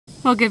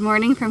Well, good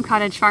morning from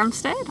Cottage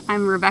Farmstead.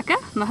 I'm Rebecca.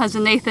 My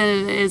husband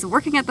Nathan is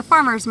working at the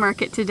farmer's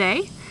market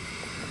today,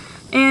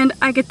 and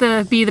I get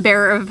to be the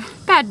bearer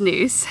of bad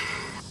news.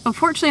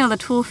 Unfortunately, on the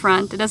tool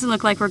front, it doesn't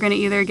look like we're going to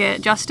either get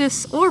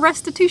justice or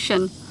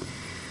restitution.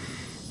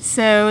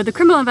 So the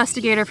criminal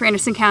investigator for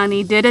Anderson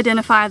County did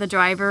identify the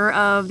driver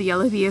of the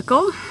yellow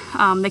vehicle.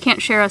 They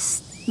can't share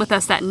with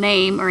us that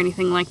name or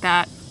anything like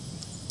that,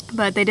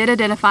 but they did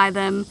identify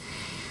them.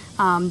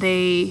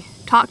 They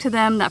talked to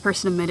them. That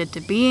person admitted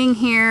to being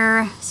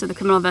here, so the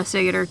criminal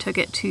investigator took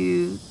it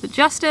to the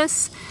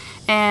justice,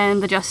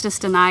 and the justice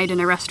denied an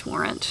arrest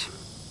warrant.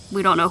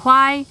 We don't know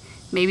why.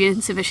 Maybe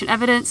insufficient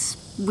evidence.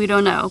 We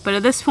don't know. But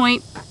at this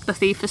point, the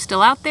thief is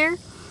still out there,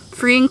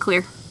 free and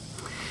clear.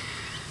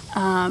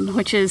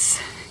 Which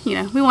is, you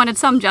know, we wanted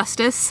some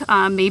justice,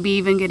 maybe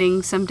even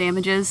getting some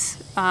damages,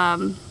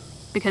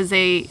 because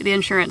the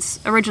insurance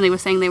originally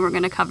was saying they weren't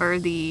going to cover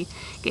the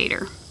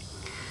gator.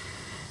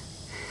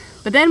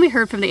 But then we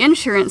heard from the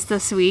insurance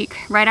this week,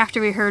 right after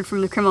we heard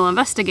from the criminal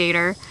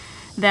investigator,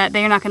 that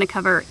they are not going to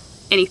cover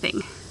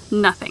anything,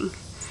 nothing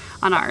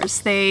on ours.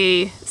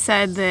 They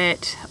said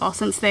that, well,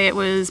 since it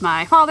was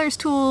my father's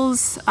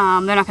tools,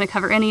 they're not going to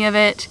cover any of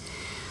it.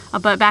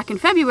 But back in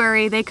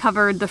February, they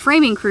covered the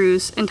framing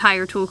crew's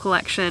entire tool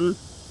collection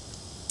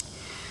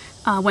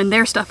when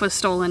their stuff was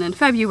stolen in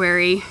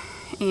February.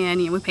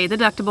 And, you know, we paid the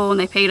deductible and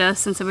they paid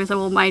us. And so we said,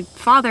 well, my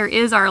father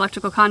is our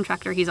electrical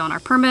contractor. He's on our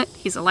permit.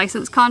 He's a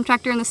licensed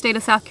contractor in the state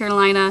of South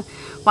Carolina.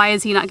 Why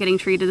is he not getting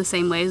treated the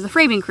same way as the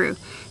framing crew?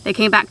 They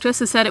came back to us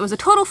and said it was a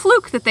total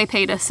fluke that they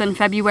paid us in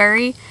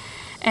February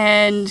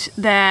and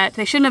that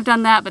they shouldn't have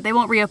done that, but they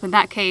won't reopen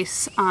that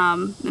case,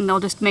 and they'll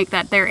just make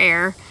that their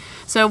error.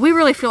 So we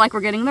really feel like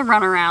we're getting the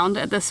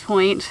runaround at this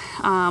point.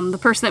 The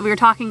person that we were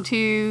talking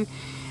to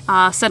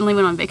suddenly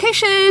went on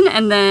vacation,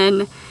 and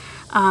then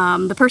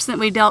the person that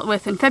we dealt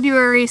with in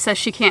February says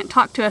she can't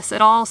talk to us at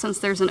all since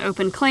there's an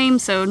open claim,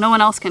 so no one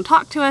else can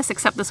talk to us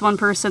except this one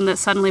person that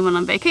suddenly went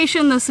on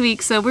vacation this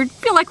week, so we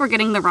feel like we're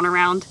getting the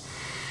runaround.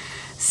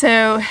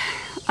 So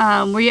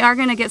we are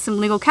going to get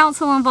some legal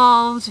counsel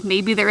involved.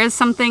 Maybe there is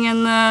something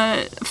in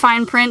the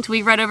fine print.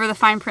 We read over the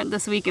fine print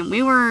this week and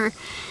we were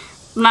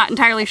not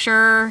entirely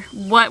sure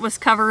what was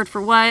covered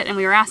for what, and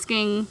we were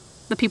asking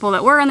the people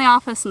that were in the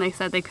office and they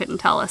said they couldn't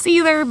tell us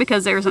either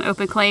because there was an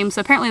open claim.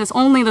 So apparently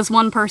only this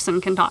one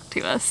person can talk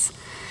to us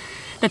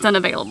that's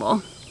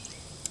unavailable.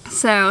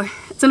 So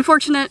it's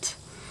unfortunate.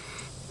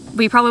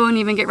 We probably won't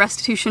even get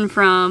restitution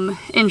from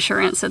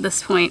insurance at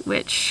this point,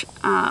 which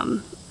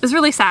is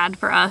really sad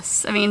for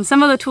us. I mean,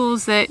 some of the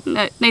tools that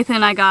Nathan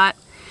and I got,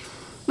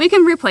 we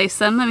can replace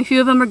them. I mean, a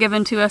few of them were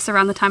given to us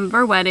around the time of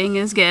our wedding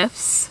as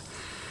gifts.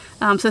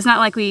 So it's not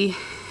like we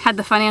had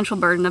the financial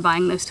burden of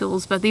buying those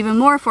tools, but the even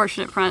more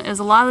fortunate front is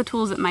a lot of the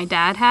tools that my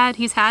dad had,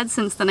 he's had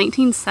since the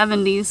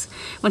 1970s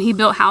when he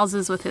built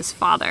houses with his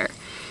father.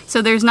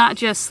 So there's not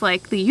just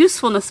like the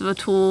usefulness of a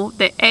tool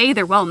that A,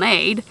 they're well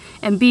made,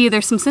 and B,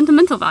 there's some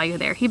sentimental value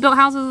there. He built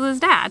houses with his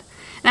dad,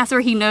 and that's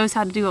where he knows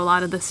how to do a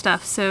lot of this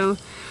stuff. So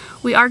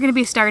we are going to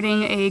be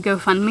starting a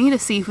GoFundMe to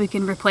see if we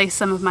can replace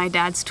some of my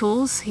dad's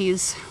tools.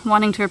 He's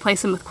wanting to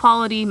replace them with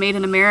quality, made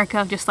in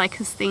America, just like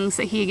his things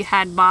that he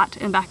had bought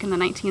back in the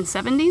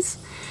 1970s,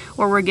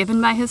 or were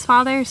given by his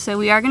father. So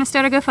we are going to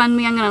start a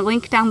GoFundMe. I'm going to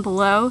link down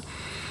below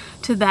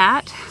to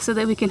that so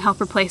that we can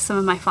help replace some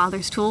of my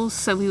father's tools.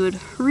 So we would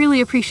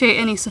really appreciate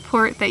any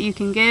support that you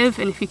can give,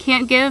 and if you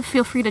can't give,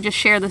 feel free to just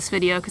share this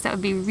video because that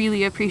would be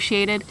really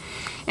appreciated,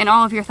 and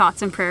all of your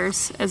thoughts and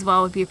prayers as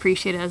well would be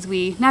appreciated as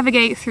we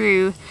navigate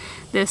through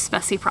this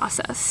messy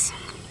process.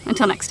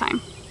 Until next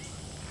time.